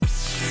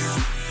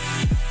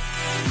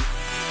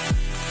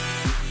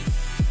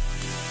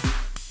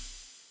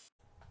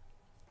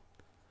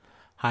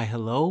Hi,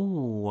 hello.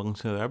 Welcome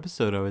to another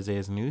episode of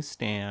Isaiah's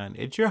Newsstand.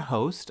 It's your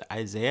host,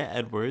 Isaiah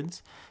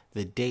Edwards.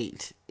 The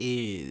date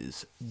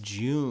is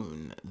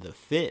June the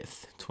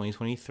 5th,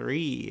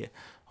 2023.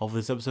 Hopefully,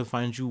 this episode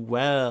finds you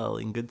well,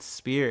 in good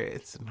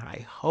spirits, and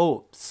high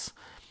hopes.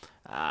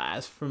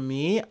 As for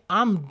me,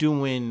 we're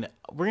going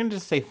to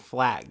just say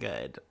flat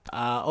good.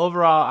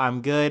 Overall,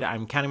 I'm good.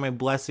 I'm counting my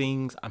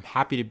blessings. I'm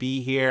happy to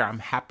be here. I'm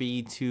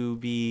happy to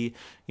be,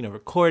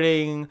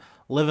 recording,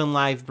 living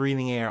life,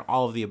 breathing air,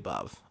 all of the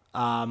above.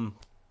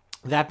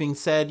 That being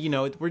said,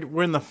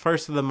 we're in the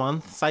first of the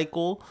month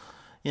cycle,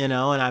 and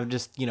I'm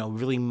just,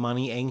 really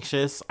money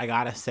anxious. I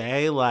gotta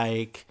say,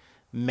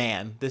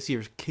 man, this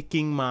year's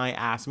kicking my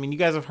ass. I mean, you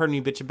guys have heard me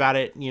bitch about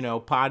it,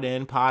 pod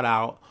in, pod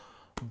out.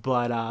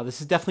 But this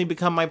has definitely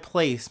become my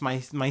place,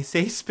 my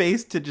safe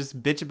space to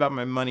just bitch about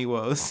my money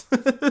woes.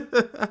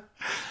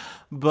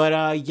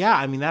 But yeah,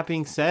 I mean, that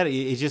being said,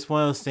 it's just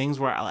one of those things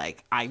where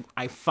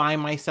I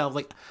find myself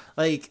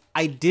like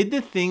I did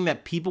the thing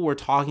that people were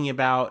talking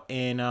about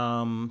in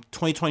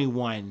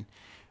 2021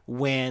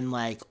 when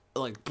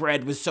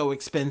bread was so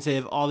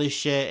expensive, all this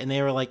shit, and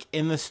they were like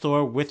in the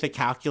store with a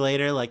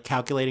calculator, like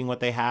calculating what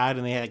they had,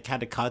 and they had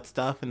to cut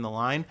stuff in the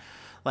line.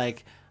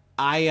 Like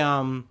I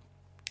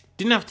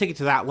didn't have to take it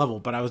to that level,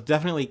 but I was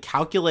definitely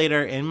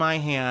calculator in my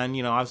hand,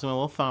 obviously my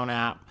little phone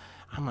app.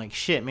 I'm like,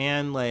 shit,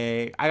 man,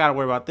 like, I gotta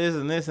worry about this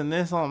and this and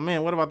this. Oh,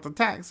 man, what about the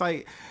tax?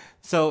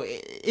 So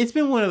it's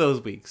been one of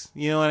those weeks,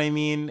 you know what I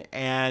mean?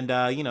 And,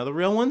 the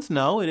real ones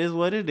know it is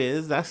what it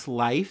is. That's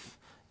life.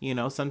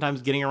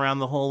 Sometimes getting around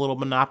the whole little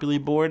Monopoly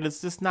board,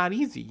 it's just not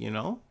easy,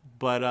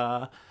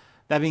 But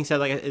that being said,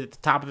 like at the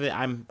top of it,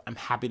 I'm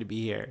happy to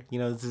be here.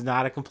 This is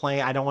not a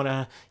complaint. I don't want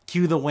to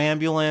cue the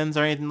wambulance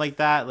or anything like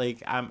that.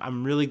 Like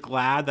I'm really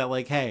glad that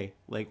hey,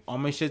 all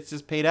my shit's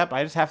just paid up.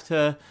 I just have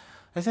to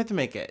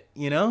make it,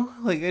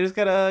 Like I just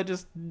gotta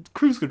just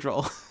cruise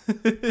control.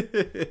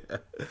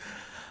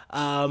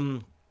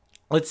 um,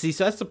 let's see.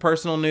 So that's the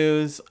personal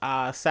news.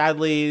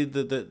 Sadly,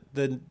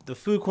 the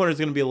food corner is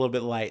gonna be a little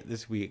bit light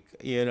this week,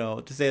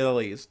 to say the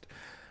least.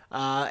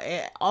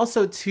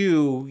 Also,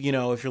 too,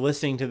 if you're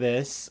listening to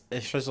this,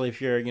 especially if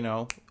you're,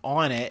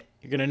 on it,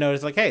 you're gonna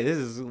notice hey, this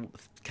is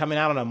coming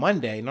out on a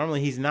Monday.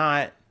 Normally, he's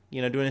not,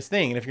 doing his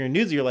thing. And if you're a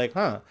newsie, you're like,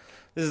 huh,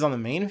 this is on the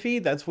main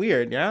feed. That's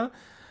weird, yeah.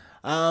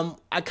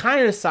 I kind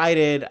of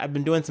decided, I've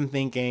been doing some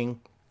thinking,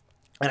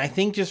 and I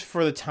think just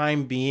for the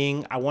time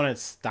being, I want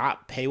to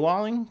stop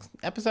paywalling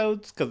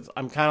episodes because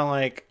I'm kind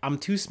of I'm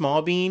too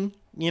small bean,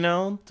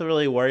 to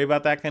really worry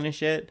about that kind of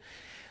shit.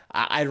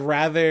 I'd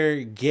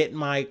rather get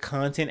my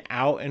content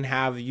out and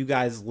have you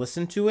guys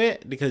listen to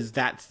it because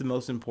that's the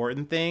most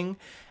important thing.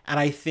 And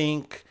I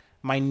think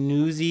my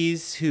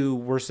newsies who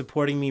were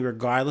supporting me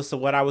regardless of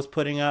what I was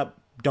putting up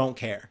don't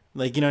care.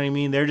 You know what I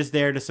mean? They're just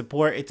there to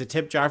support. It's a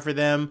tip jar for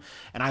them.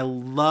 And I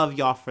love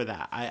y'all for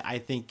that. I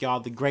think y'all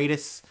the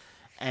greatest.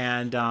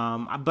 And,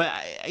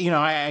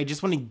 I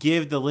just want to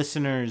give the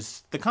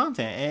listeners the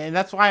content. And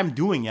that's why I'm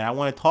doing it. I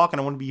want to talk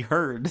and I want to be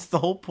heard. That's the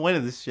whole point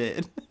of this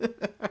shit.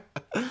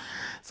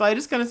 So I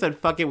just kind of said,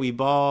 fuck it, we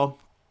ball.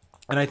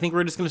 And I think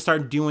we're just going to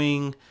start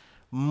doing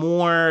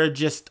more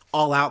just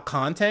all out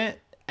content.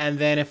 And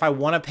then if I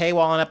want to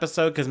paywall an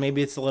episode, because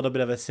maybe it's a little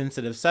bit of a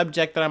sensitive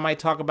subject that I might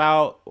talk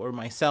about, or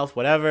myself,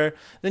 whatever,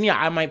 then yeah,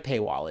 I might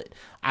paywall it.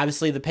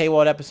 Obviously, the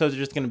paywall episodes are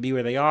just going to be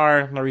where they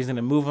are. No reason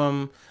to move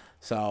them.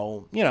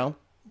 So,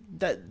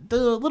 that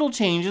the little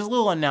changes,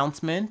 little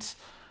announcement.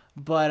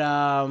 But,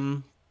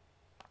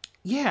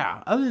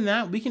 yeah, other than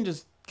that, we can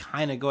just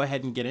kind of go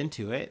ahead and get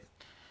into it.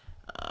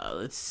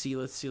 Let's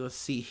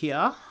see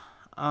here.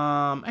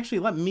 Actually,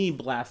 let me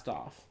blast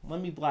off.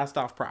 Let me blast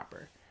off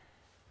proper.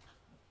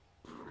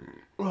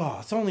 Oh,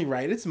 it's only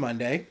right. It's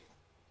Monday.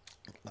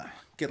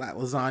 Get that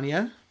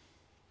lasagna.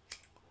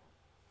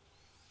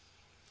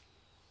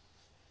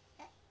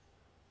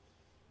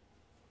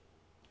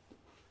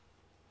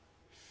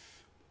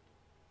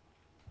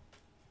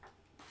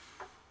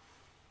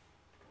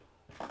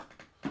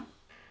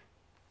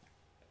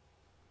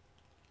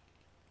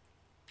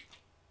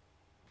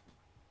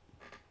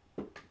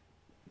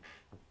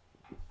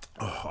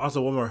 Oh,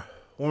 also, one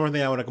more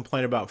thing I want to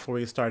complain about before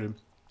we get started.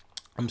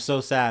 I'm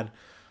so sad.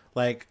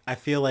 I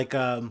feel like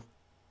a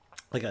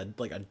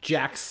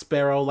Jack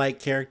Sparrow like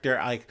character.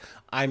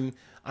 I'm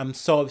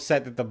so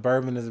upset that the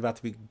bourbon is about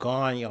to be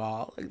gone,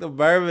 y'all. The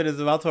bourbon is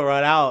about to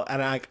run out,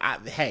 and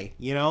hey,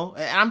 and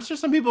I'm sure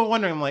some people are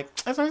wondering. I'm like,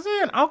 as I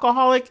said,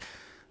 alcoholic.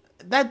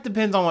 That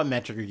depends on what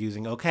metric you're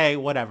using, okay?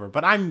 Whatever.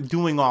 But I'm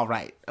doing all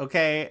right,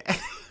 okay?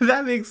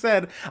 That being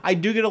said, I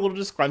do get a little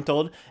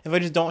disgruntled if I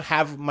just don't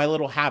have my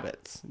little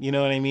habits. You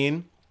know what I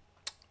mean?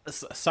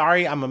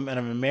 Sorry, I'm an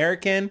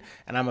American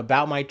and I'm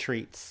about my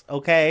treats,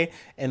 okay?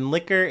 And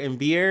liquor and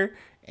beer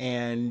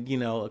and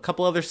a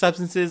couple other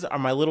substances are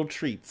my little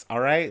treats, all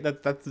right?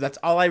 That's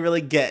all I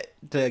really get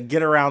to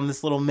get around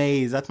this little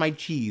maze. That's my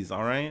cheese,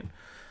 all right?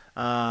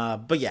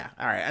 But yeah,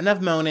 all right,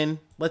 enough moaning.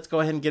 Let's go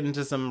ahead and get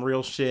into some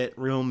real shit,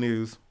 real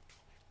news.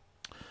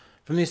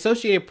 From the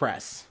Associated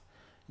Press.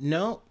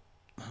 No,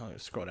 I'll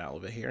scroll down a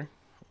little bit here.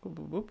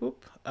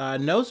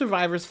 No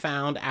survivors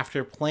found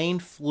after plane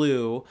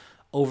flew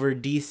over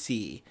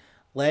DC,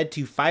 led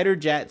to fighter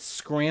jets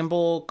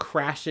scramble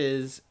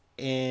crashes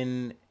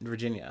in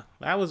Virginia.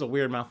 That was a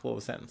weird mouthful of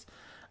a sentence.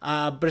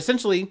 But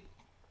essentially,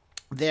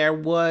 there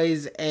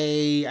was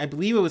I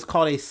believe it was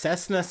called a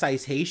Cessna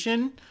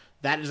citation.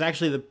 That is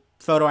actually the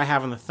photo I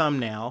have on the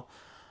thumbnail.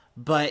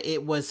 But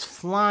it was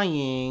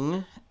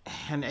flying,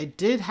 and it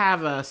did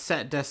have a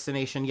set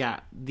destination.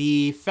 Yeah,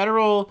 the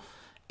Federal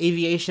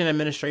Aviation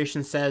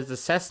Administration says the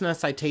Cessna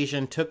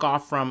citation took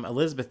off from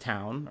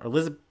Elizabethtown, or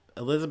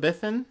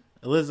Elizabethan,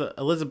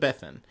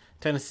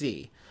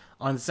 Tennessee,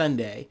 on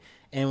Sunday,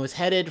 and was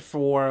headed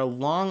for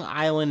Long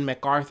Island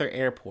MacArthur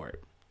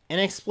Airport.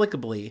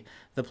 Inexplicably,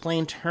 the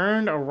plane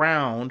turned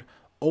around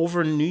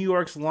over New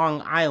York's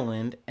Long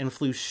Island and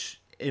flew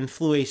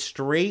a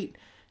straight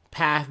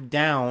path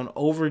down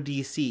over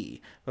DC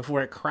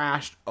before it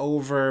crashed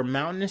over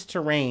mountainous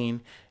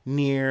terrain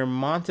near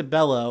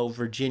Montebello,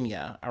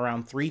 Virginia,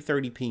 around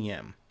 3:30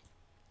 p.m.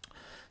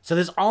 So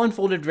this all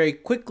unfolded very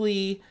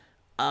quickly.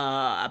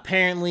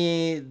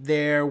 Apparently,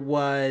 there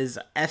was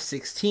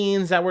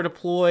F-16s that were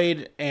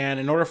deployed, and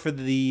in order for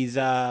these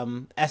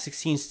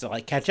F-16s to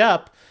like catch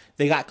up,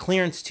 they got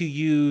clearance to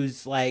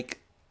use like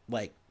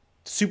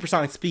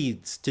supersonic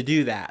speeds to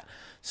do that.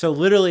 So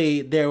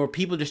literally, there were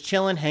people just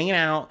chilling, hanging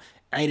out.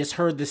 I just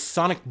heard this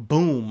sonic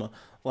boom,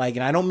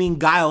 and I don't mean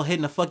Guile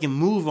hitting a fucking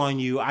move on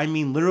you. I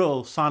mean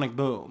literal sonic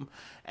boom.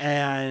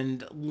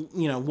 And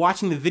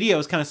watching the video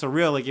was kind of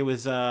surreal. Like it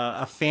was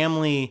a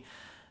family.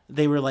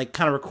 They were like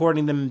kind of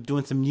recording them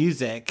doing some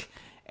music,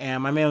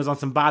 and my man was on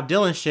some Bob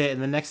Dylan shit.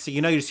 And the next thing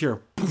you know, you just hear a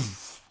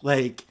poof.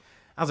 Like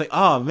I was like,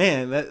 oh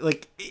man, that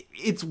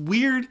it's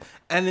weird,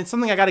 and it's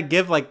something I got to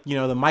give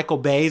the Michael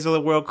Bays of the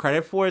world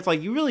credit for. It's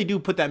like you really do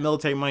put that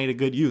military money to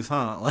good use,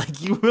 huh?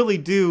 Like you really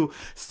do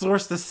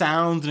source the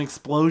sounds and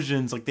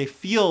explosions. Like they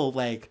feel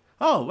like,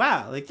 oh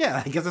wow,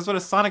 yeah, I guess that's what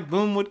a sonic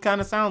boom would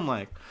kind of sound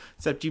like,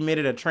 except you made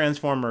it a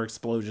transformer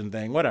explosion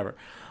thing, whatever.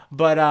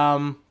 But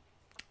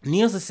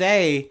needless to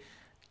say,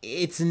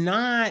 it's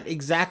not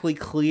exactly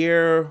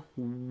clear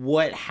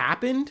what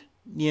happened.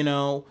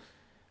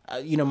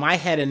 My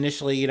head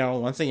initially,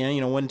 once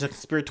again, went into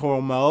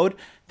conspiratorial mode,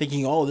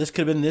 thinking, oh, this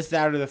could have been this,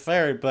 that, or the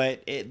third.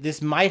 But this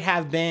might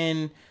have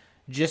been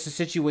just a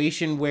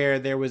situation where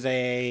there was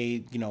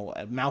a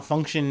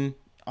malfunction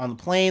on the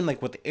plane,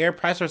 like with the air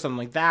pressure or something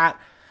like that.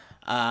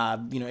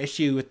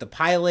 Issue with the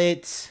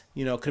pilot.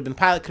 Could have been the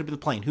pilot, could have been the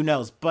plane. Who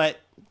knows? But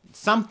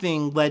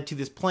something led to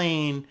this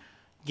plane,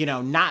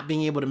 not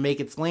being able to make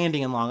its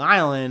landing in Long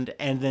Island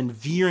and then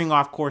veering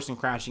off course and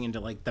crashing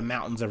into the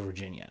mountains of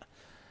Virginia.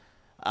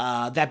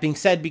 That being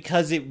said,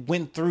 because it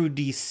went through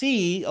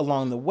DC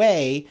along the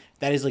way,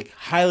 that is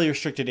highly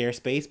restricted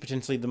airspace,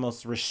 potentially the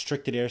most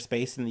restricted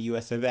airspace in the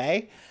US of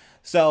A.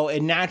 So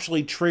it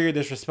naturally triggered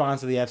this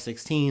response of the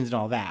F-16s and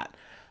all that.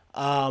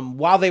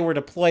 While they were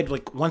deployed,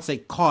 once they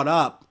caught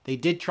up, they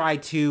did try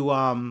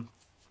to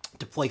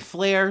deploy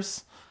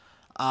flares.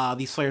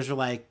 These flares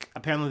were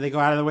apparently they go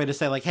out of their way to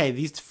say hey,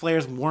 these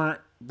flares weren't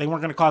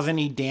going to cause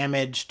any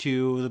damage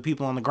to the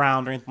people on the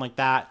ground or anything like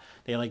that.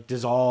 They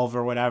dissolve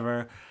or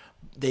whatever.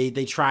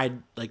 They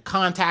tried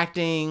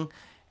contacting,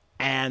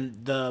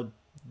 and the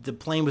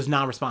plane was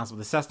not responsive.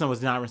 The Cessna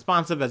was not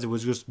responsive as it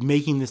was just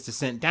making this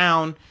descent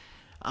down.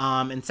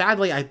 And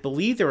sadly, I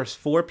believe there was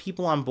 4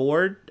 people on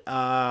board.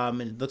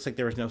 And it looks like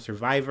there was no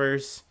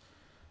survivors.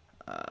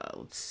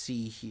 Let's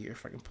see here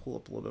if I can pull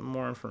up a little bit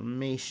more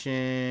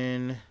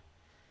information.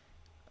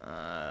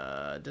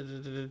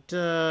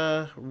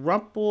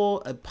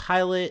 Rumpel, a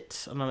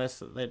pilot. Oh no,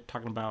 they're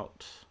talking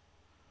about.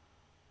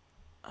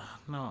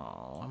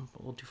 No, I'm a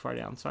little too far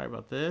down. Sorry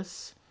about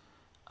this.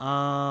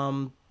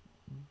 But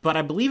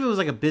I believe it was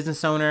a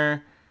business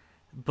owner.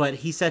 But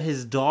he said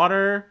his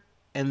daughter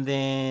and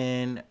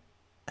then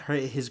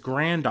his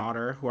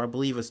granddaughter, who I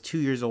believe was 2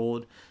 years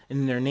old,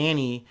 and their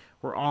nanny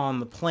were all on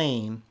the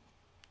plane.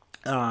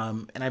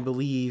 And I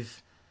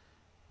believe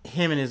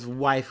him and his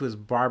wife, who was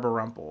Barbara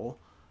Rumpel,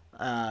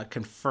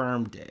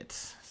 confirmed it.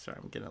 Sorry,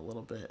 I'm getting a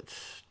little bit.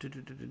 They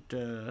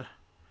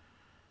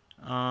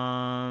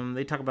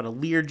talk about a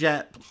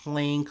Learjet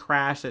plane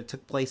crash that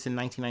took place in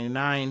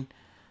 1999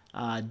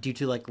 due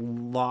to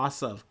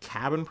loss of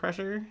cabin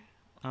pressure.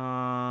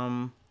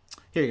 Here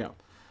you go.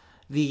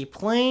 The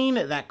plane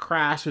that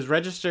crashed was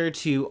registered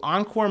to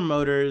Encore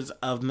Motors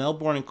of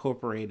Melbourne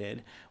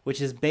Incorporated,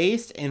 which is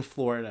based in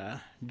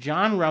Florida.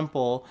 John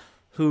Rumpel,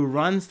 who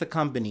runs the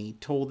company,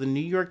 told the New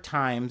York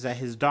Times that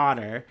his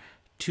daughter,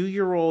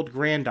 2-year-old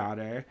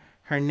granddaughter,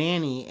 her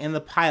nanny, and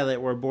the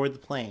pilot were aboard the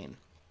plane.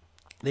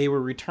 They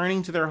were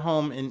returning to their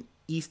home in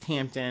East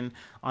Hampton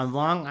on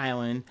Long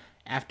Island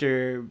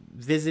after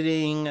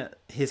visiting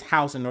his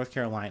house in North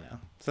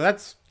Carolina. So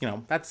that's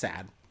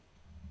sad.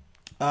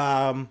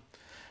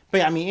 But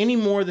yeah, any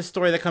more of the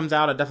story that comes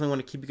out, I definitely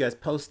want to keep you guys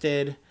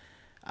posted.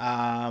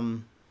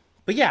 But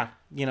yeah,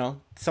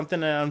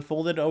 something that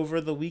unfolded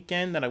over the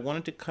weekend that I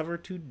wanted to cover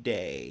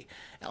today.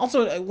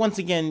 Also, once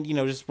again,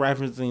 just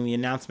referencing the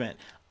announcement,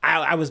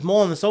 I was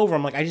mulling this over.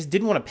 I'm like, I just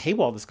didn't want to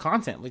paywall this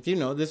content. Like,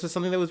 this was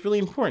something that was really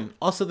important.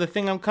 Also, the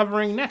thing I'm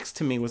covering next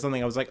to me was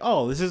something I was like,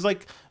 oh, this is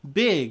like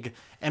big.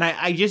 And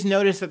I just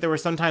noticed that there were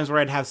some times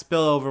where I'd have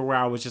spillover where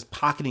I was just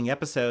pocketing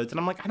episodes. And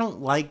I'm like, I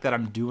don't like that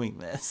I'm doing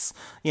this.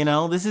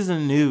 This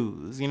isn't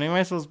news. You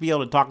might supposed to be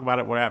able to talk about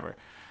it, whatever.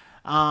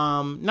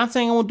 Not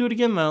saying I won't do it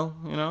again though.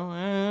 You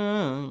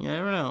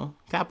never know.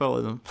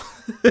 Capitalism.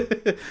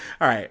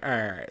 All right.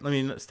 Let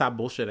me stop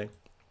bullshitting.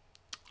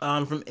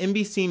 From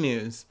NBC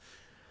News.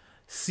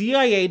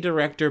 CIA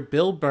Director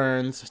Bill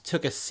Burns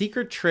took a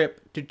secret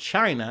trip to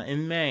China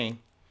in May.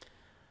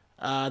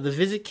 The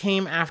visit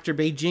came after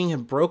Beijing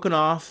had broken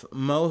off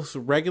most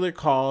regular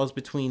calls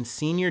between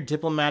senior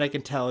diplomatic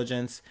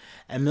intelligence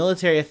and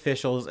military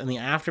officials in the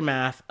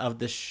aftermath of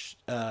the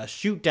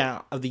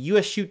shootdown of the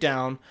U.S.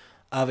 shootdown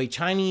of a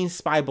Chinese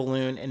spy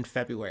balloon in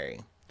February.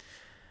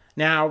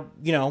 Now,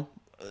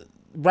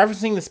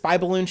 referencing the spy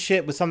balloon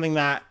shit was something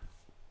that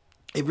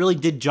it really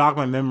did jog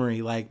my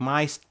memory. Like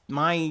my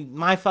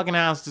fucking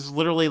ass just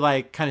literally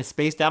like kind of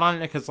spaced out on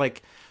it because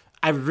like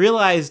I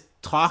realized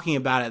talking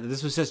about it that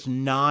this was just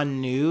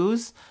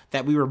non-news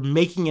that we were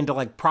making into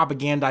like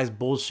propagandized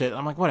bullshit.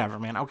 I'm like, whatever,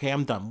 man. Okay,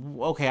 I'm done.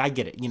 Okay, I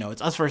get it.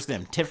 It's us versus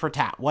them, tit for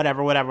tat,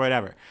 whatever. We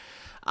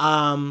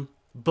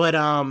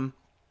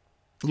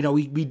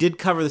did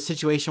cover the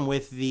situation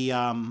with the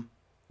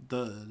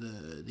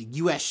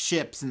U.S.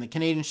 ships and the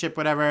Canadian ship,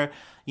 whatever.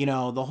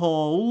 The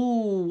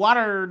whole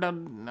water,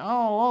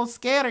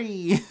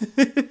 scary,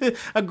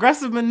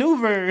 aggressive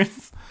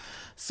maneuvers.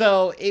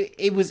 So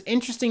it was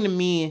interesting to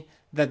me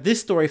that this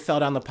story fell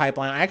down the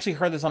pipeline. I actually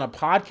heard this on a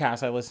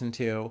podcast I listened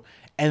to,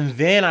 and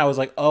then I was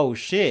like, oh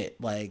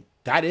shit, like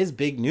that is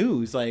big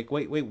news. Like,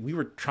 wait, we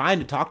were trying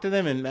to talk to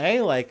them in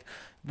May, like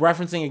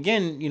referencing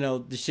again,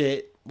 the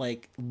shit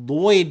like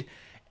Lloyd.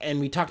 And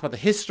we talked about the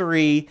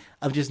history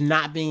of just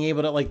not being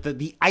able to, like,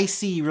 the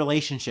icy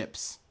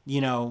relationships,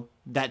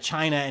 that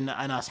China and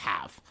us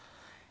have.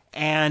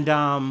 And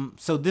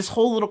so this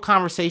whole little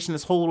conversation,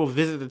 this whole little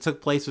visit that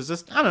took place was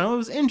just, I don't know, it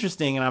was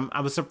interesting. And I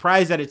was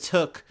surprised that it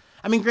took,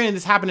 I mean, granted,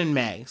 this happened in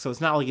May, so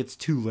it's not like it's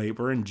too late.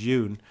 We're in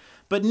June.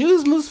 But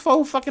news moves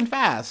so fucking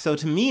fast. So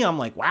to me, I'm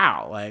like,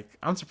 wow, like,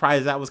 I'm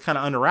surprised that was kind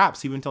of under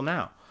wraps even until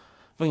now.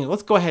 But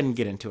let's go ahead and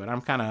get into it.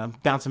 I'm kind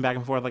of bouncing back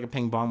and forth like a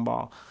ping pong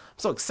ball. I'm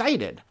so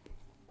excited.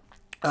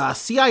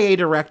 CIA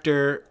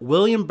Director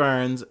William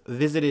Burns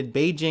visited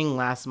Beijing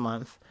last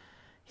month,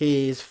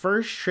 his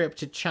first trip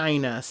to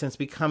China since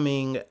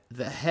becoming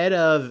the head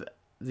of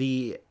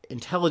the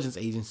intelligence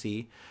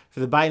agency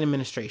for the Biden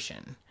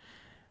administration.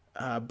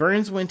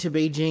 Burns went to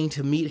Beijing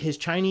to meet his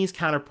Chinese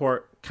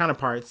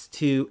counterparts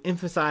to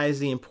emphasize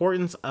the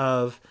importance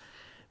of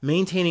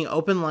maintaining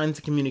open lines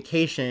of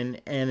communication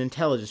and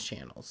intelligence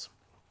channels.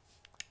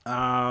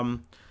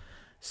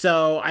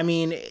 So, I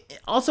mean,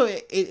 also,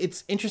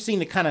 it's interesting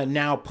to kind of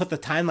now put the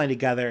timeline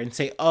together and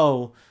say,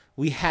 oh,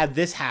 we had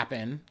this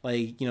happen.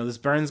 Like, this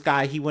Burns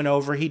guy, he went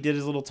over, he did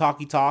his little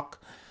talky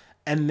talk.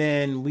 And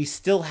then we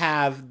still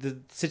have the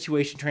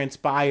situation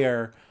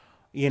transpire,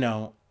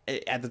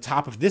 at the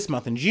top of this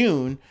month in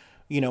June,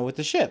 with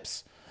the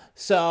ships.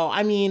 So,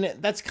 I mean,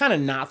 that's kind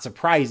of not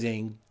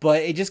surprising,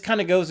 but it just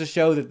kind of goes to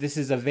show that this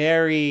is a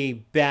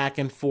very back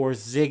and forth,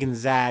 zig and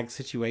zag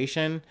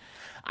situation.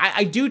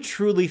 I do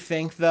truly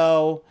think,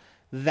 though,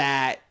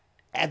 that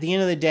at the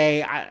end of the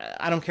day,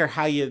 I don't care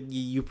how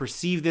you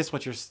perceive this,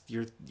 what's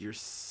your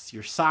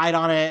side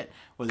on it,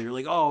 whether you're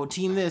like, oh,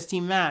 team this,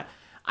 team that.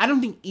 I don't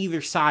think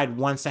either side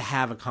wants to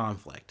have a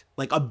conflict,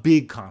 like a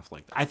big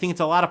conflict. I think it's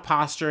a lot of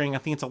posturing. I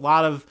think it's a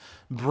lot of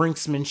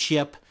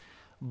brinksmanship.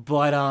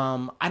 But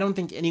I don't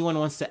think anyone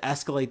wants to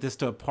escalate this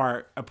to a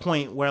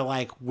point where,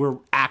 like, we're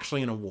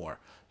actually in a war.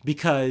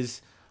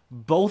 Because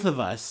both of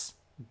us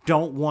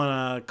don't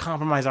want to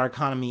compromise our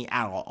economy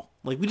at all.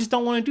 Like, we just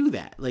don't want to do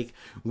that. Like,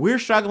 we're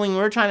struggling.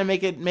 We're trying to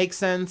make it make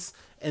sense.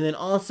 And then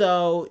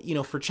also,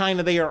 for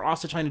China, they are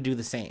also trying to do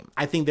the same.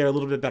 I think they're a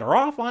little bit better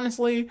off,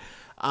 honestly.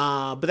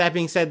 But that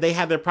being said, they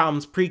had their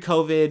problems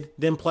pre-COVID.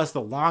 Then plus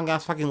the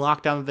long-ass fucking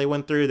lockdown that they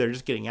went through. They're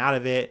just getting out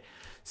of it.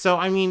 So,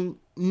 I mean,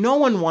 no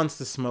one wants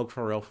to smoke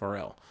for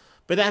real.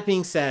 But that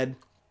being said,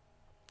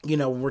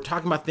 when we're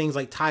talking about things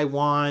like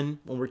Taiwan,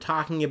 when we're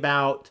talking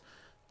about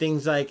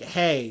things like,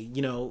 hey,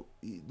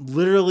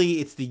 literally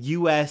it's the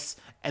U.S.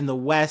 and the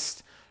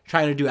West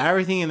trying to do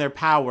everything in their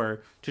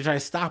power to try to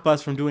stop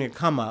us from doing a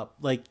come up.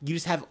 Like, you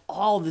just have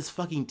all this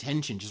fucking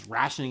tension just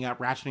rationing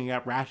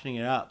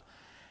it up.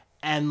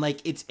 And, like,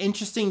 it's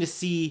interesting to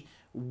see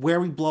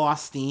where we blow off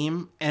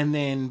steam and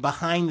then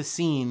behind the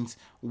scenes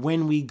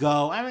when we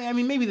go. I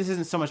mean, maybe this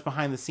isn't so much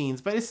behind the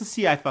scenes, but it's the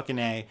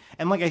CIA.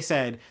 And like I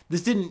said,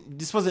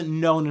 this wasn't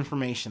known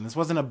information. This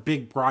wasn't a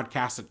big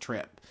broadcasted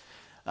trip.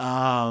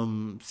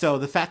 So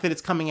the fact that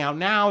it's coming out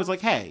now is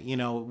like, hey,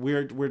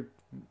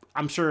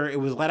 I'm sure it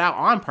was let out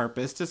on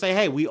purpose to say,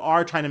 hey, we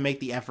are trying to make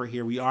the effort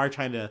here. We are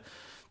trying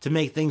to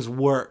make things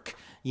work,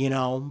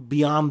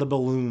 beyond the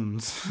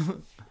balloons.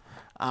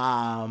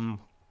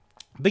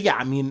 But yeah,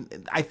 I mean,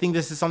 I think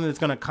this is something that's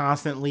going to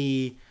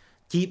constantly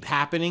keep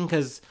happening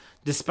because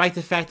despite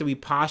the fact that we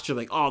posture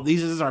like, oh,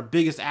 this is our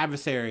biggest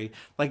adversary.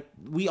 Like,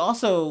 we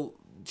also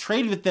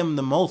trade with them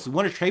the most. We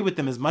want to trade with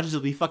them as much as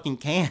we fucking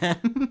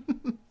can.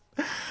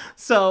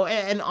 So,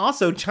 and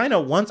also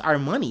China wants our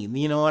money.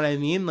 You know what I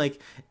mean?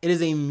 Like, it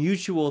is a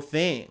mutual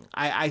thing.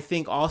 I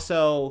think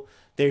also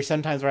there's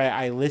sometimes where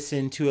I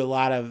listen to a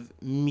lot of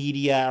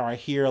media, or I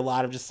hear a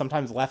lot of just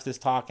sometimes leftist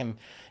talk, and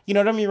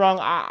don't get me wrong,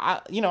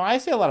 I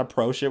say a lot of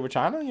pro shit with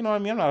China, you know what I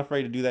mean? I'm not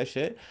afraid to do that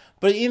shit.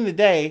 But at the end of the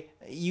day,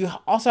 you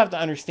also have to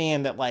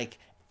understand that, like,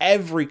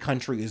 every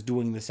country is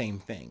doing the same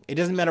thing. It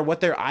doesn't matter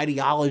what their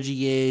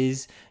ideology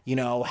is,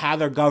 how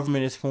their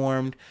government is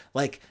formed.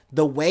 Like,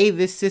 the way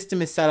this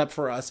system is set up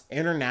for us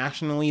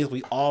internationally is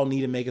we all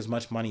need to make as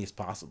much money as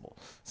possible.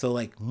 So,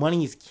 like,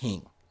 money is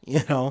king,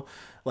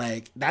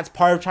 like, that's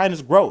part of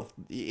China's growth.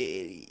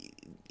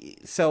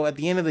 So at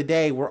the end of the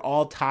day, we're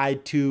all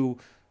tied to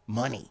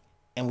money,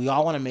 and we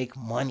all want to make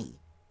money.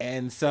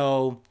 And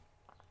so,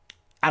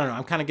 I don't know,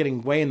 I'm kind of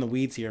getting way in the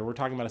weeds here. We're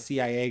talking about a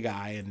CIA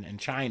guy and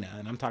China,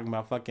 and I'm talking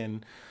about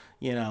fucking,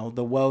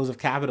 the woes of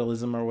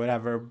capitalism or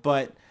whatever.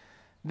 But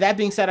that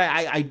being said,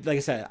 I like I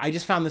said, I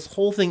just found this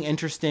whole thing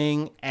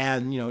interesting,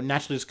 and,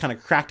 naturally just kind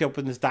of cracked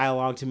open this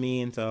dialogue to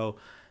me. And so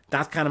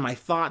that's kind of my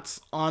thoughts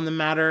on the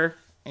matter.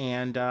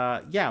 And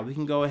yeah, we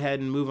can go ahead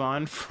and move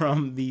on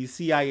from the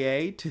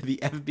CIA to the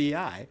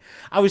FBI.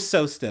 I was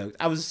so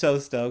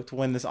stoked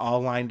when this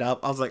all lined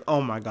up. I was like,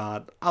 oh my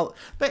God.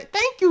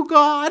 Thank you,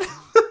 God.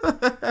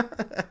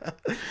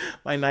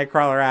 My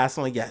Nightcrawler ass.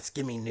 I'm like, yes,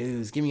 give me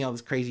news. Give me all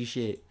this crazy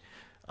shit.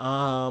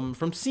 From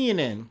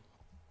CNN.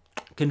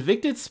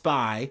 Convicted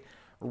spy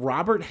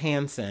Robert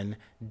Hanssen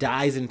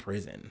dies in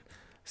prison.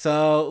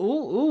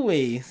 So,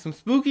 some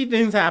spooky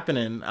things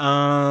happening.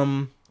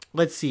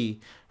 Let's see.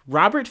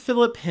 Robert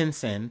Philip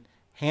Hanssen,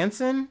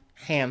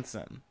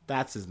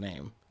 that's his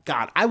name.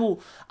 God,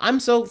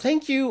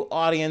 thank you,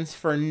 audience,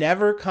 for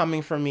never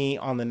coming for me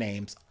on the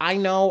names. I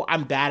know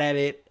I'm bad at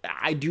it.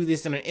 I do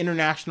this on an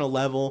international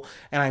level,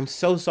 and I'm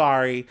so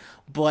sorry,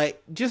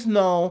 but just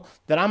know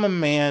that I'm a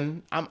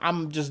man.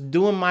 I'm just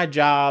doing my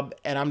job,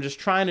 and I'm just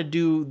trying to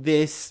do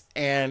this,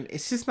 and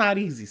it's just not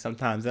easy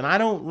sometimes, and I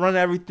don't run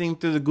everything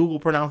through the Google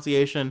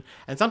pronunciation,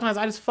 and sometimes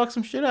I just fuck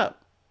some shit up.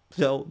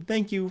 So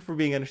thank you for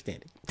being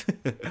understanding.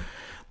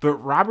 But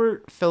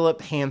Robert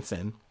Philip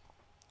Hanssen,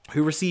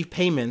 who received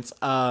payments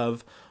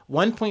of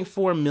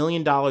 $1.4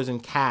 million in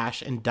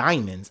cash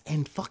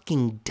and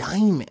fucking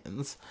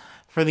diamonds,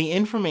 for the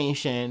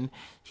information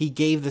he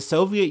gave the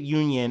Soviet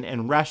Union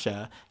and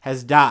Russia,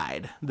 has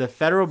died, the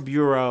Federal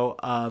Bureau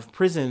of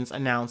Prisons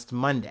announced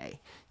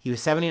Monday. He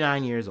was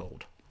 79 years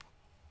old.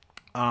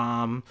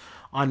 On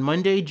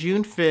Monday,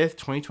 June 5th,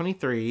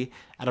 2023,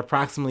 at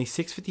approximately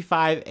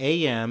 6:55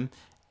 a.m.,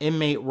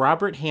 inmate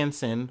Robert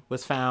Hanssen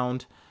was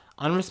found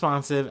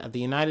unresponsive at the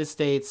United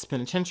States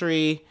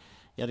Penitentiary,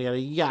 yada,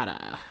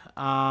 yada,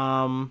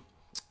 yada.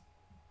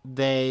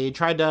 They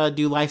tried to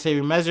do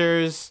life-saving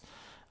measures.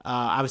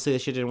 Obviously,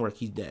 that shit didn't work.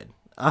 He's dead.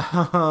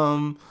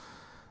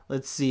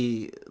 Let's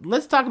see.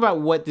 Let's talk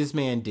about what this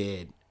man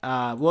did.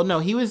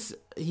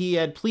 He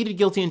had pleaded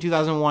guilty in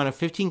 2001 of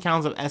 15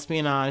 counts of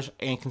espionage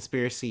and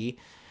conspiracy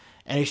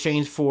in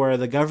exchange for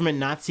the government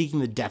not seeking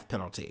the death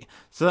penalty.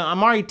 So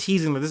I'm already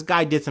teasing that this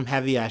guy did some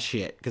heavy ass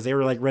shit, because they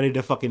were like ready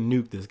to fucking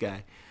nuke this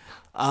guy.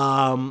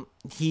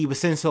 He was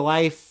sentenced to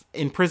life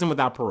in prison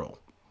without parole.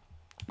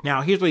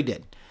 Now, here's what he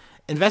did.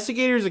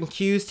 Investigators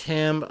accused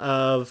him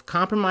of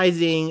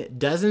compromising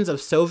dozens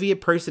of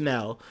Soviet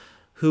personnel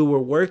who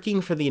were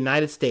working for the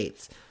United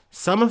States,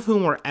 some of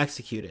whom were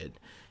executed.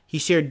 He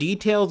shared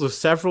details of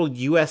several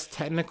U.S.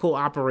 technical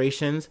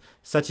operations,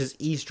 such as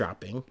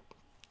eavesdropping,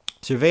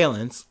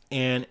 surveillance,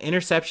 and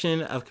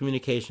interception of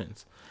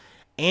communications.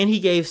 And he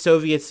gave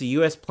Soviets the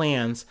U.S.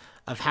 plans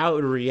of how it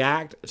would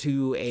react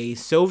to a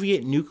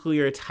Soviet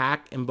nuclear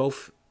attack, in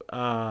both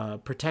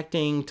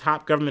protecting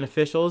top government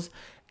officials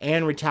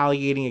and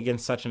retaliating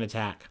against such an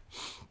attack.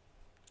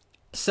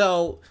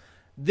 So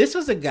this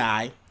was a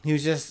guy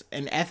who's just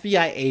an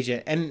FBI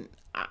agent. And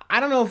I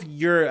don't know if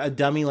you're a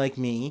dummy like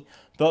me,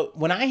 but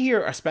when I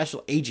hear a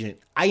special agent,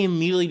 I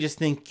immediately just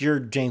think you're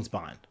James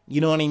Bond.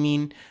 You know what I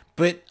mean?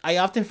 But I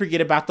often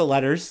forget about the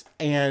letters,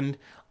 and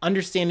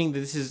understanding that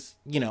this is,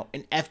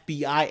 an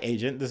FBI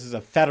agent. This is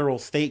a federal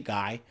state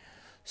guy.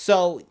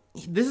 So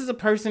this is a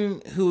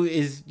person who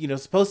is,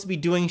 supposed to be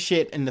doing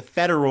shit in the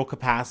federal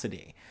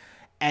capacity.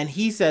 And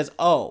he says,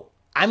 oh,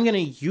 I'm going to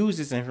use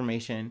this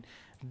information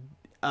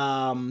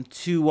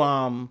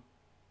to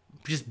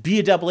just be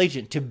a double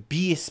agent, to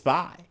be a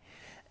spy.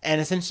 And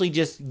essentially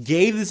just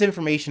gave this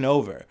information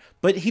over.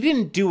 But he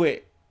didn't do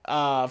it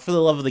for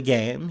the love of the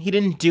game. He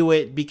didn't do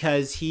it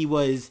because he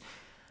was,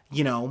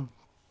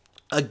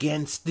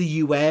 against the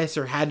U.S.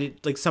 or had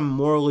like some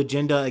moral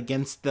agenda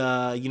against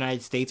the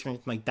United States or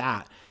anything like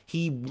that.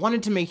 He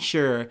wanted to make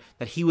sure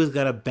that he was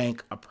going to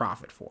bank a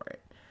profit for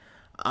it.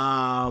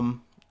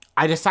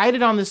 I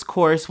decided on this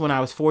course when I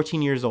was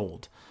 14 years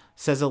old,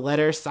 says a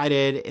letter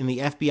cited in the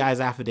FBI's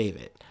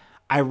affidavit.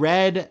 I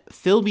read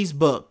Philby's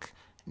book.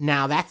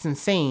 Now that's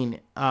insane.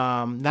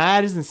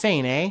 That is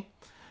insane, eh?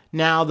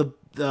 Now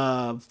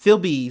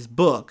Philby's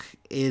book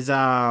is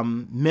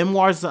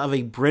Memoirs of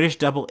a British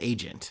Double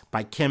Agent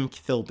by Kim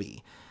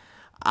Philby.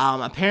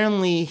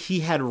 Apparently he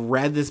had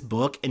read this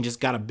book and just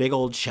got a big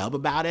old chub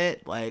about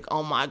it. Like,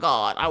 oh my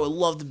god, I would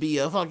love to be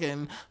a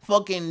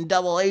fucking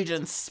double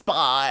agent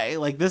spy.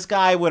 Like, this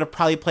guy would have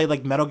probably played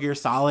like Metal Gear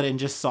Solid and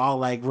just saw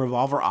like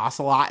Revolver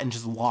Ocelot and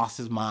just lost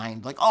his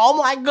mind. Like, oh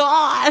my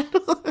god.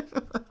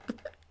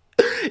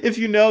 If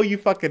you know, you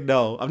fucking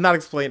know. I'm not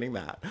explaining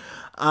that.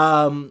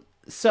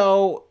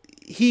 So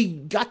he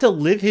got to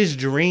live his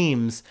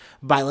dreams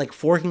by like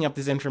forking up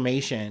this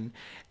information.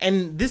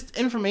 And this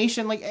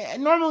information, like,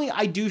 normally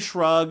I do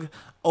shrug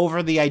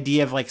over the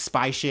idea of like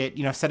spy shit.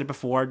 You know, I've said it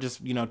before,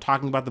 just, you know,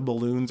 talking about the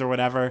balloons or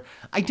whatever.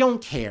 I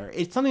don't care.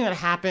 It's something that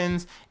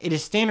happens. It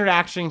is standard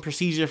acting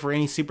procedure for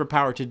any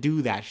superpower to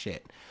do that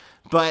shit.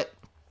 But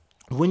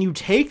when you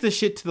take the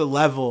shit to the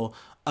level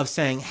of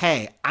saying,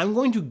 hey, I'm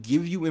going to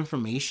give you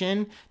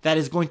information that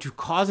is going to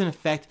cause and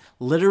effect,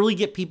 literally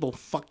get people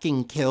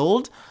fucking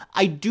killed,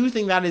 I do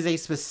think that is a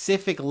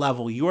specific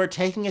level. You are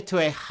taking it to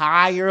a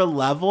higher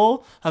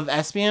level of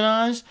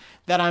espionage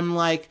that I'm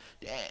like,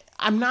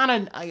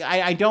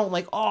 I don't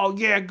like, oh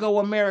yeah, go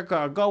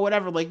America, go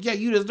whatever. Like, yeah,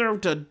 you deserve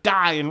to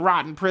die and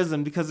rot in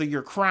prison because of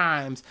your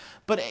crimes.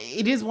 But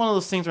it is one of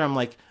those things where I'm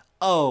like,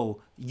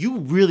 oh, you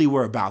really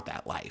were about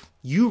that life.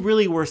 You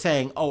really were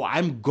saying, oh,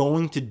 I'm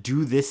going to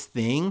do this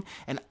thing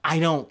and I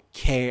don't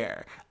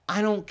care.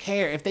 I don't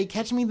care. If they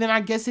catch me, then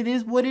I guess it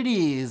is what it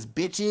is,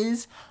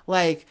 bitches.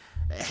 Like,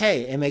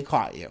 hey, and they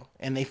caught you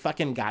and they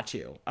fucking got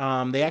you.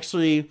 They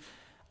actually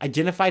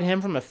identified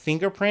him from a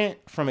fingerprint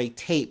from a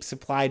tape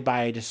supplied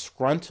by a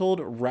disgruntled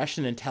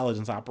Russian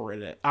intelligence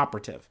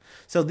operative.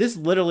 So this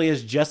literally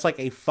is just like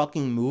a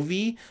fucking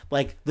movie.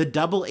 Like, the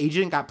double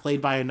agent got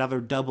played by another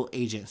double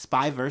agent.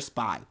 Spy versus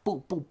spy.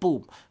 Boom, boom,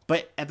 boom.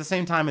 But at the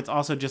same time, it's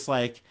also just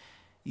like,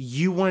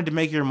 you wanted to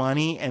make your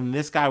money, and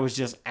this guy was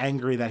just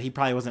angry that he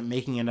probably wasn't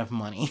making enough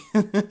money.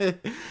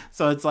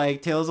 So it's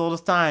like, tale as old as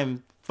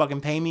time.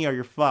 Fucking pay me or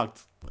you're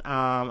fucked.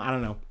 I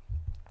don't know.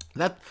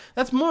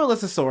 That's more or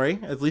less a story,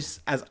 at least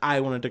as I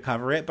wanted to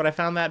cover it, but I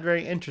found that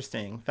very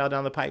interesting. Fell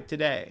down the pipe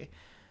today.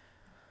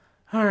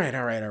 All right.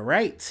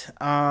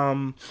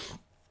 I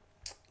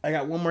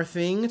got one more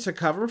thing to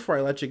cover before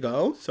I let you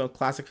go. So,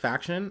 classic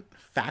fashion.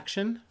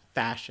 Classic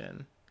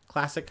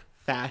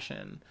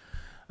fashion.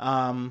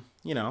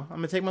 You know, I'm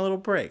gonna take my little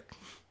break.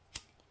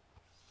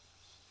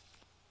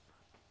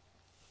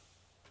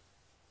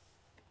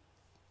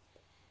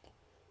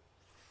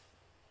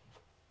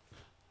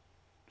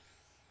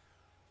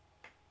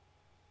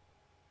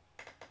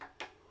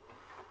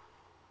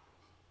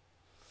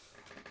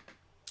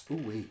 Ooh,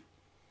 wait.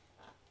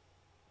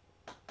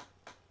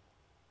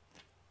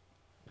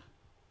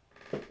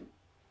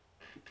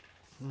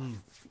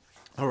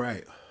 All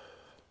right.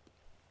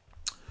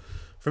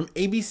 From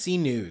ABC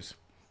News.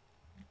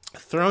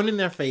 Thrown in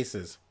their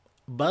faces.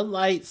 Bud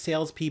Light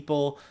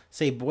salespeople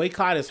say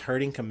boycott is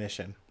hurting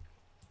commission.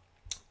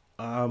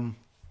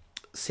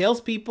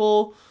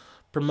 Salespeople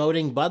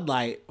promoting Bud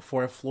Light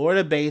for a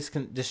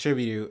Florida-based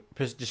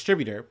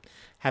distributor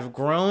have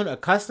grown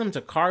accustomed to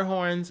car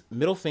horns,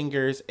 middle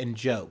fingers, and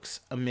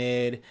jokes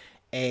amid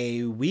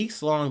a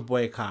weeks-long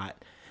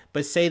boycott,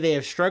 but say they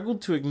have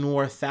struggled to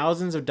ignore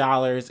thousands of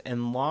dollars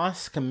in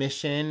lost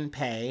commission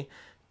pay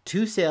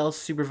to sales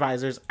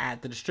supervisors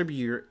at the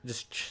distributor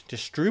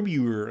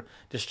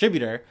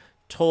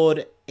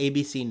told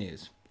ABC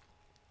News.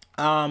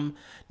 Now,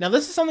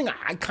 this is something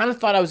I kind of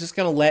thought I was just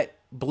going to let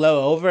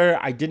blow over.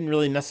 I didn't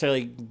really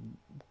necessarily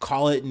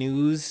call it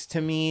news to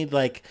me.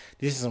 Like,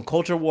 this is some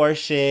culture war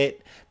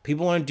shit.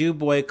 People want to do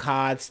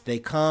boycotts. They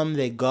come,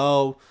 they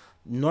go.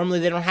 Normally,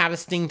 they don't have a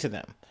sting to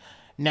them.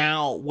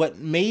 Now, what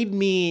made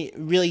me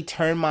really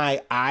turn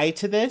my eye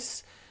to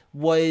this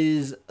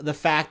was the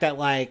fact that,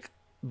 like,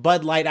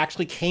 Bud Light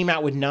actually came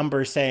out with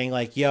numbers saying,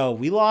 like, yo,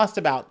 we lost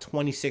about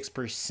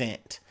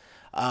 26%.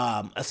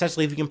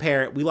 Essentially, if you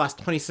compare it, we lost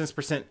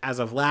 26% as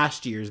of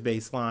last year's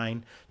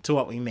baseline to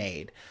what we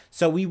made.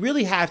 So we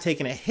really have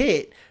taken a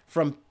hit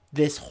from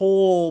this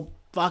whole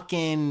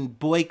fucking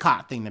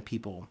boycott thing that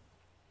people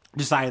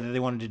decided that they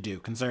wanted to do,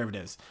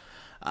 conservatives.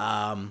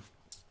 Let me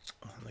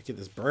get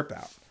this burp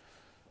out.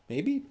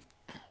 Maybe?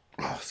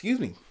 Oh, excuse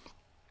me.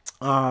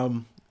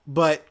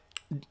 But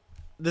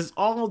this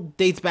all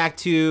dates back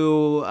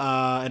to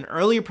an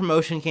earlier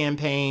promotion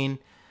campaign.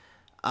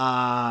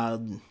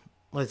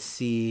 Let's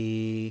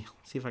see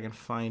if I can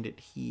find it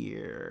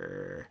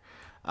here.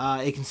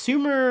 A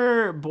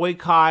consumer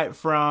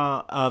boycott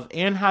of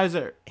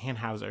Anheuser,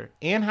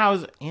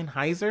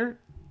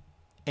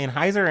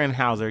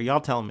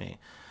 y'all tell me.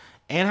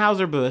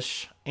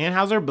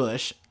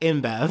 Anheuser-Busch,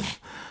 InBev,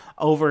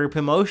 over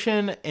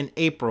promotion in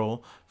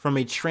April from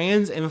a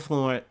trans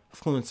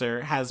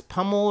influencer has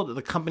pummeled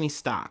the company's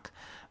stock,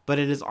 but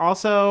it has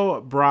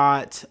also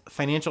brought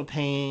financial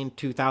pain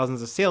to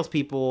thousands of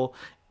salespeople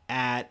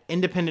at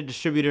independent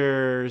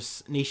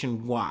distributors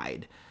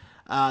nationwide.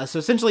 So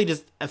essentially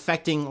just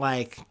affecting,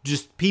 like,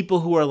 just people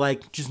who are,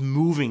 like, just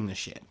moving the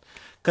shit.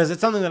 because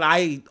it's something that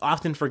I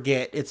often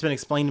forget. It's been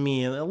explained to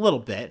me a little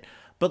bit,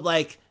 but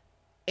like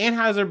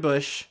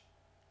Anheuser-Busch,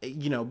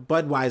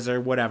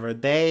 Budweiser, whatever,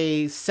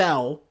 they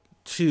sell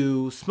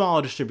to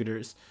smaller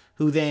distributors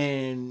who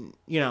then,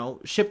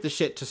 ship the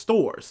shit to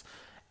stores.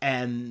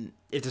 And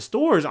if the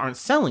stores aren't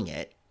selling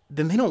it,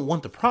 then they don't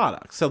want the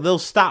product. So they'll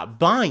stop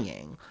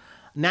buying.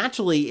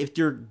 Naturally, if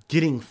you're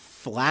getting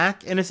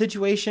flack in a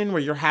situation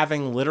where you're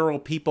having literal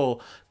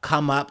people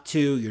come up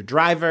to your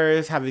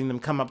drivers, having them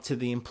come up to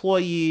the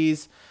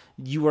employees,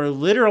 you are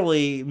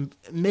literally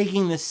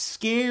making this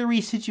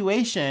scary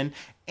situation.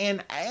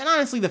 And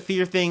honestly, the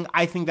fear thing,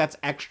 I think that's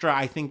extra.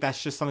 I think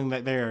that's just something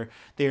that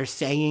they're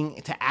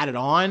saying to add it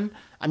on.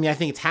 I mean, I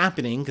think it's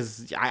happening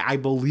because I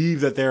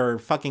believe that there are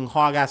fucking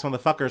hog ass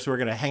motherfuckers who are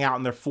gonna hang out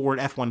in their Ford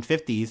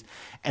F-150s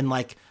and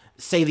like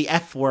say the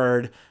F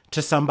word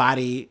to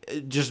somebody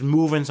just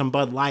moving some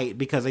Bud Light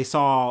because they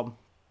saw.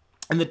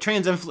 And the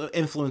trans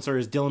influencer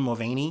is Dylan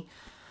Mulvaney.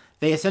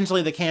 They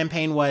essentially, the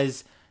campaign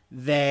was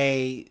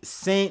they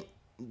sent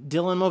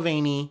Dylan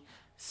Mulvaney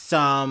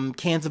some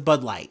cans of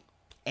Bud Light.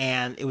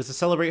 And it was to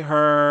celebrate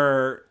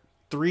her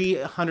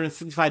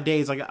 365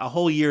 days, like a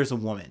whole year as a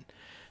woman.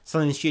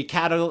 Something she had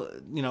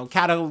cataloged.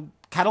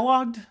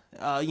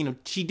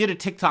 She did a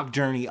TikTok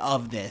journey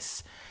of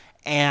this.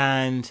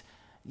 And,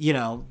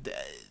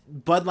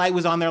 Bud Light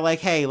was on there like,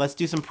 hey, let's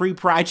do some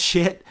pre-Pride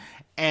shit.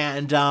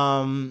 And,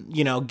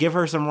 give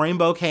her some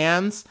rainbow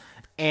cans.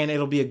 And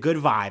it'll be a good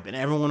vibe. And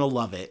everyone will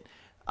love it.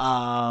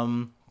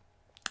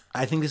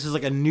 I think this is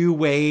like a new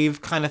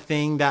wave kind of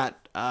thing that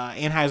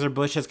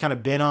Anheuser-Busch has kind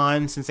of been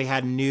on since they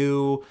had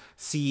new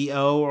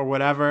CEO or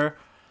whatever.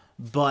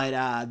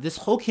 But this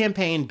whole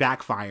campaign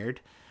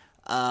backfired.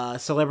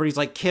 Celebrities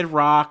like Kid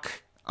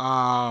Rock,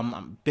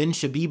 Ben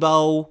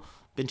Shapiro,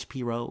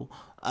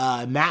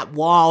 Matt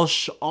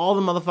Walsh, all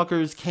the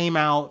motherfuckers came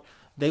out.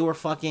 They were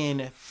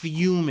fucking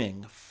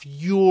fuming,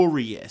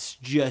 furious,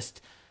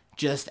 just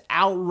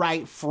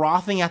outright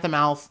frothing at the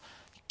mouth.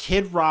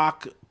 Kid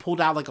Rock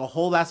pulled out like a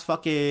whole ass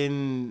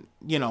fucking,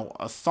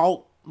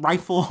 assault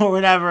rifle or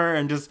whatever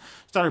and just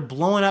started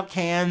blowing up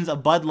cans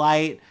of Bud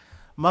Light.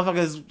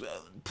 Motherfuckers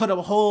put a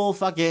whole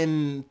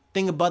fucking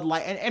thing of Bud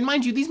Light. And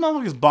mind you, these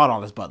motherfuckers bought all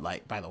this Bud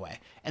Light, by the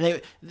way.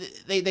 And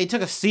they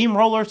took a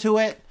steamroller to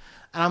it.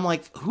 And I'm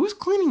like, who's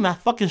cleaning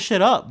that fucking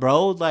shit up,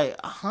 bro? Like,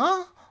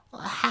 huh?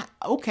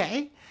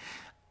 Okay.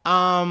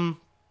 But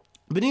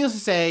needless to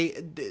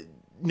say,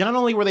 not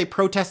only were they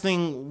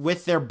protesting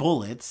with their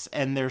bullets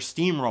and their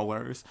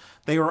steamrollers,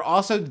 they were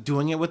also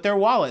doing it with their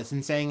wallets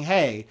and saying,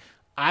 hey,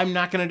 I'm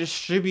not going to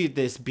distribute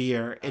this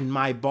beer in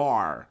my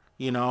bar.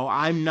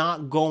 I'm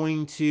not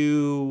going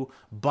to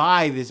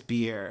buy this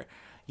beer.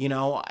 And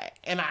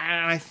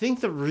I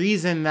think the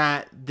reason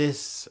that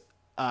this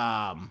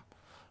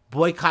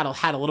boycott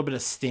had a little bit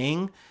of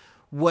sting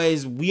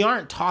was we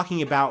aren't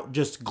talking about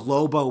just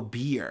Globo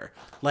beer.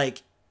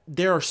 Like,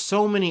 there are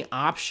so many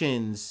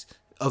options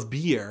of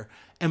beer.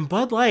 And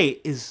Bud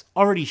Light is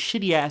already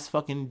shitty ass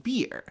fucking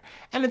beer.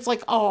 And it's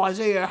like, oh,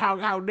 Isaiah,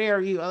 how dare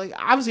you? Like,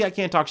 obviously I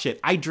can't talk shit.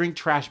 I drink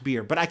trash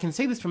beer, but I can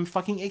say this from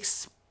fucking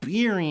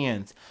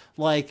experience.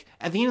 Like,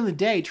 at the end of the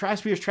day,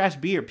 trash beer is trash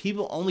beer.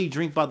 People only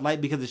drink Bud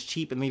Light because it's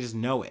cheap and they just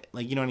know it.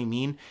 Like, you know what I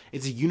mean?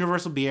 It's a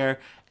universal beer.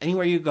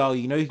 Anywhere you go,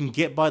 you can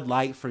get Bud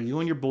Light for you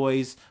and your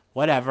boys,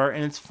 whatever,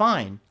 and it's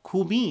fine.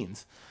 Cool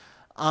beans.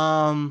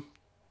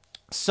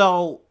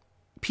 So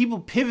people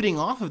pivoting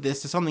off of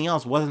this to something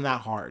else wasn't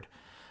that hard.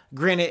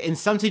 Granted, in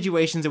some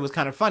situations it was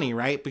kind of funny,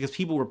 right? Because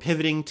people were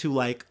pivoting to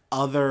like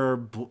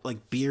other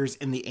like beers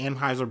in the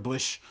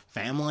Anheuser-Busch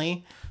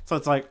family. So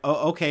it's like,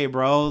 oh, okay,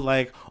 bro.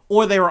 Like,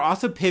 or they were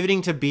also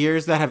pivoting to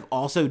beers that have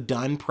also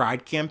done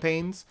Pride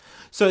campaigns.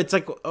 So it's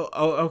like,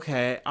 oh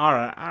okay, all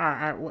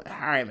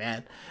right,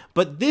 man.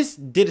 But this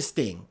did a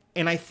sting.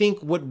 And I think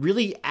what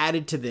really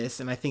added to this,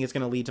 and I think it's going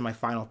to lead to my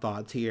final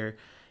thoughts here,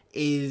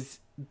 is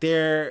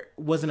there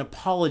was an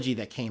apology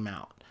that came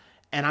out.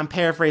 And I'm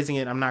paraphrasing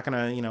it. I'm not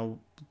going to,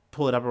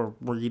 pull it up or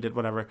read it,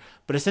 whatever.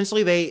 But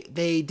essentially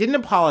they didn't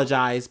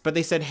apologize, but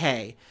they said,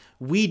 hey,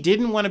 we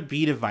didn't want to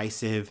be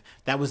divisive.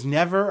 That was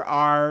never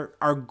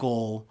our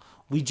goal.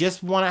 We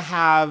just want to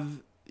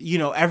have,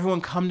 everyone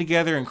come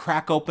together and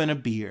crack open a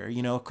beer,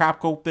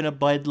 crack open a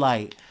Bud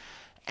Light.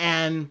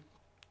 And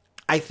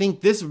I think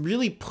this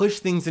really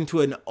pushed things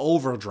into an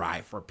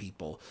overdrive for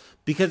people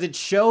because it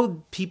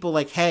showed people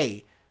like,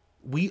 hey,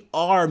 we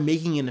are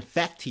making an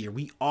effect here.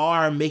 We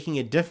are making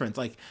a difference.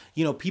 Like,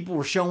 people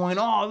were showing,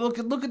 oh, look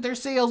at their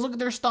sales, look at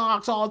their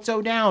stocks, oh, it's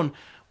so down.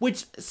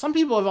 Which some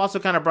people have also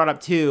kind of brought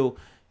up too.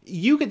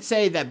 You could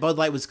say that Bud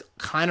Light was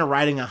kind of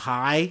riding a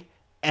high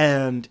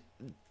and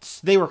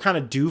they were kind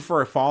of due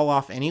for a fall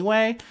off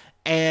anyway.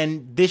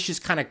 And this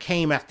just kind of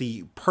came at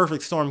the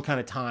perfect storm kind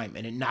of time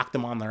and it knocked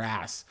them on their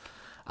ass.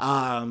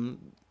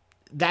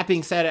 That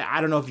being said,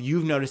 I don't know if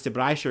you've noticed it,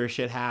 but I sure as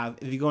shit have.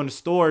 If you go into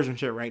stores and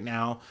shit right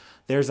now,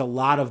 there's a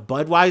lot of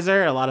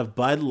Budweiser, a lot of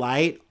Bud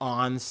Light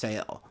on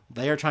sale.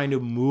 They are trying to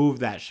move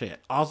that shit.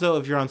 Also,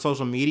 if you're on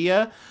social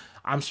media,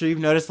 I'm sure you've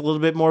noticed a little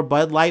bit more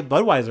Bud Light,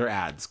 Budweiser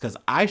ads, because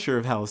I sure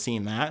have hell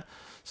seen that.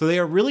 So they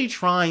are really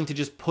trying to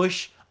just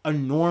push a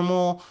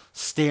normal,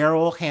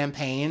 sterile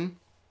campaign.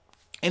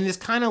 And this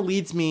kind of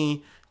leads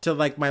me to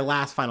like my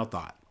last final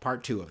thought,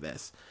 part 2 of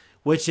this,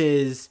 which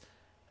is,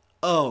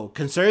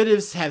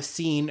 conservatives have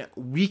seen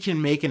we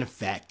can make an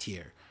effect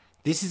here.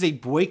 This is a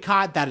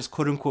boycott that is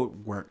quote unquote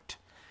worked.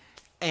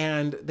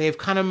 And they've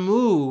kind of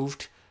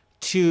moved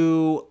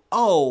to,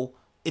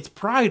 it's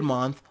Pride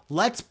Month,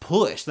 let's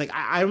push. Like,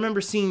 I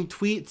remember seeing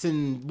tweets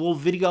and little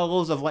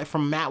videos of like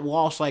from Matt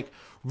Walsh, like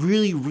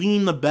really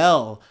ringing the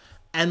bell.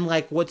 And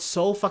like, what's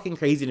so fucking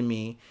crazy to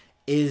me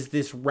is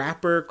this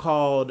rapper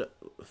called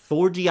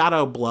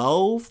Forgiato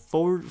Blow.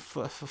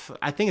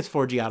 I think it's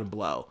Forgiato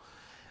Blow.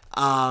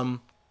 Kind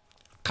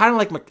of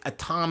like a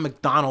Tom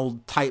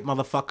McDonald type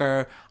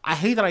motherfucker. I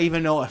hate that I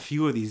even know a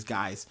few of these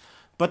guys.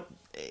 But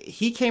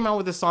he came out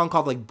with a song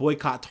called like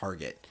Boycott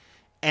Target.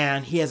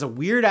 And he has a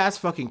weird ass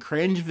fucking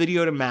cringe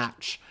video to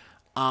match.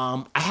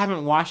 I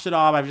haven't watched it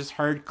all. I've just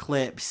heard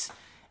clips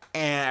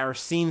or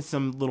seen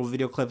some little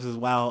video clips as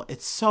well.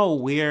 It's so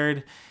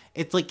weird.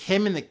 It's like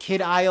him in the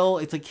kid aisle.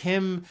 It's like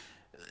him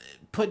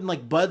putting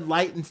like Bud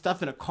Light and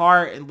stuff in a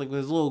cart and like with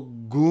his little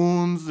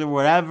goons or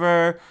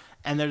whatever.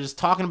 And they're just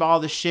talking about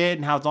all this shit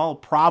and how it's all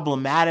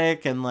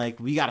problematic and like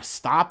we gotta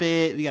stop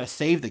it. We gotta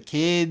save the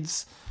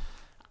kids.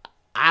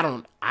 I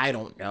don't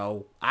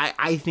know.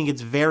 I think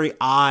it's very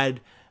odd.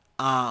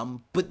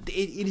 But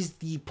it is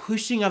the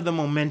pushing of the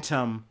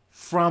momentum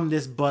from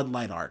this Bud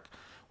Light arc,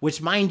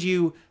 which, mind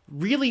you,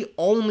 really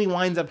only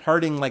winds up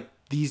hurting like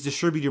these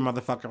distributor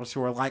motherfuckers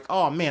who are like,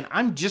 oh man,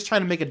 I'm just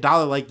trying to make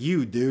 $1 like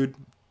you, dude.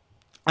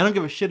 I don't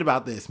give a shit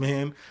about this,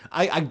 man.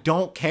 I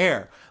don't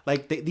care.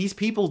 Like these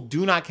people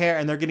do not care,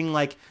 and they're getting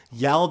like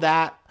yelled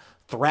at,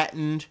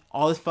 threatened,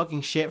 all this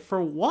fucking shit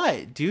for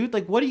what, dude?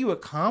 Like, what are you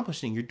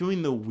accomplishing? You're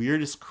doing the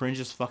weirdest,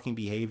 cringest fucking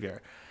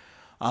behavior.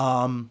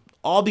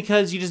 All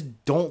because you just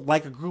don't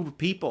like a group of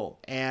people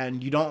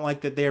and you don't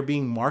like that they're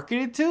being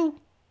marketed to.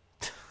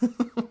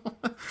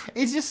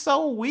 It's just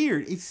so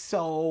weird. It's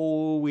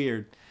so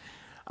weird.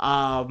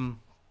 But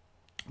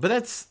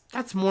that's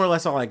more or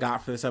less all I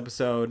got for this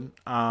episode.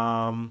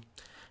 Thank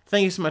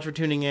you so much for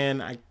tuning in.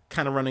 I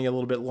kind of running a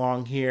little bit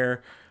long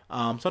here. So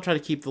I'll try to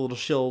keep the little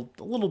shill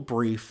a little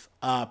brief.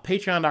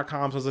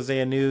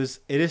 Patreon.com/Isaiah News.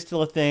 It is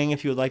still a thing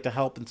if you would like to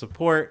help and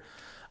support.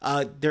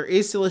 There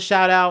is still a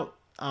shout out.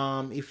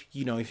 If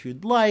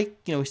you'd like,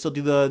 we still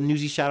do the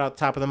newsy shout out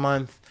top of the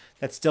month.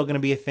 That's still going to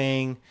be a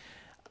thing.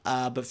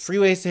 But free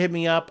ways to hit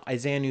me up,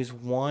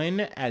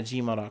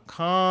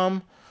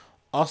 isaiahnews1@gmail.com.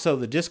 Also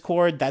the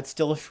Discord, that's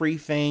still a free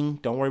thing.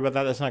 Don't worry about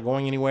that. That's not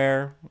going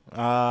anywhere.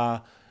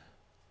 Also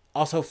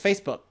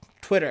Facebook,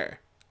 Twitter,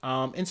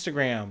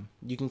 Instagram.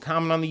 You can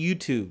comment on the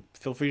YouTube.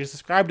 Feel free to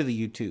subscribe to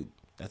the YouTube.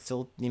 That's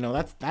still,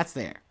 that's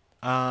there.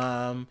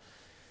 So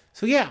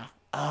yeah,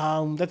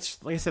 that's,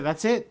 like I said,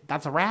 that's it.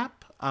 That's a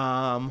wrap.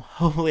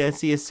 Hopefully I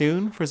see you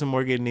soon for some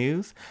more good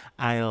news.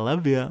 I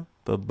love you.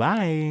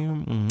 Bye-bye.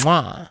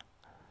 Mwah.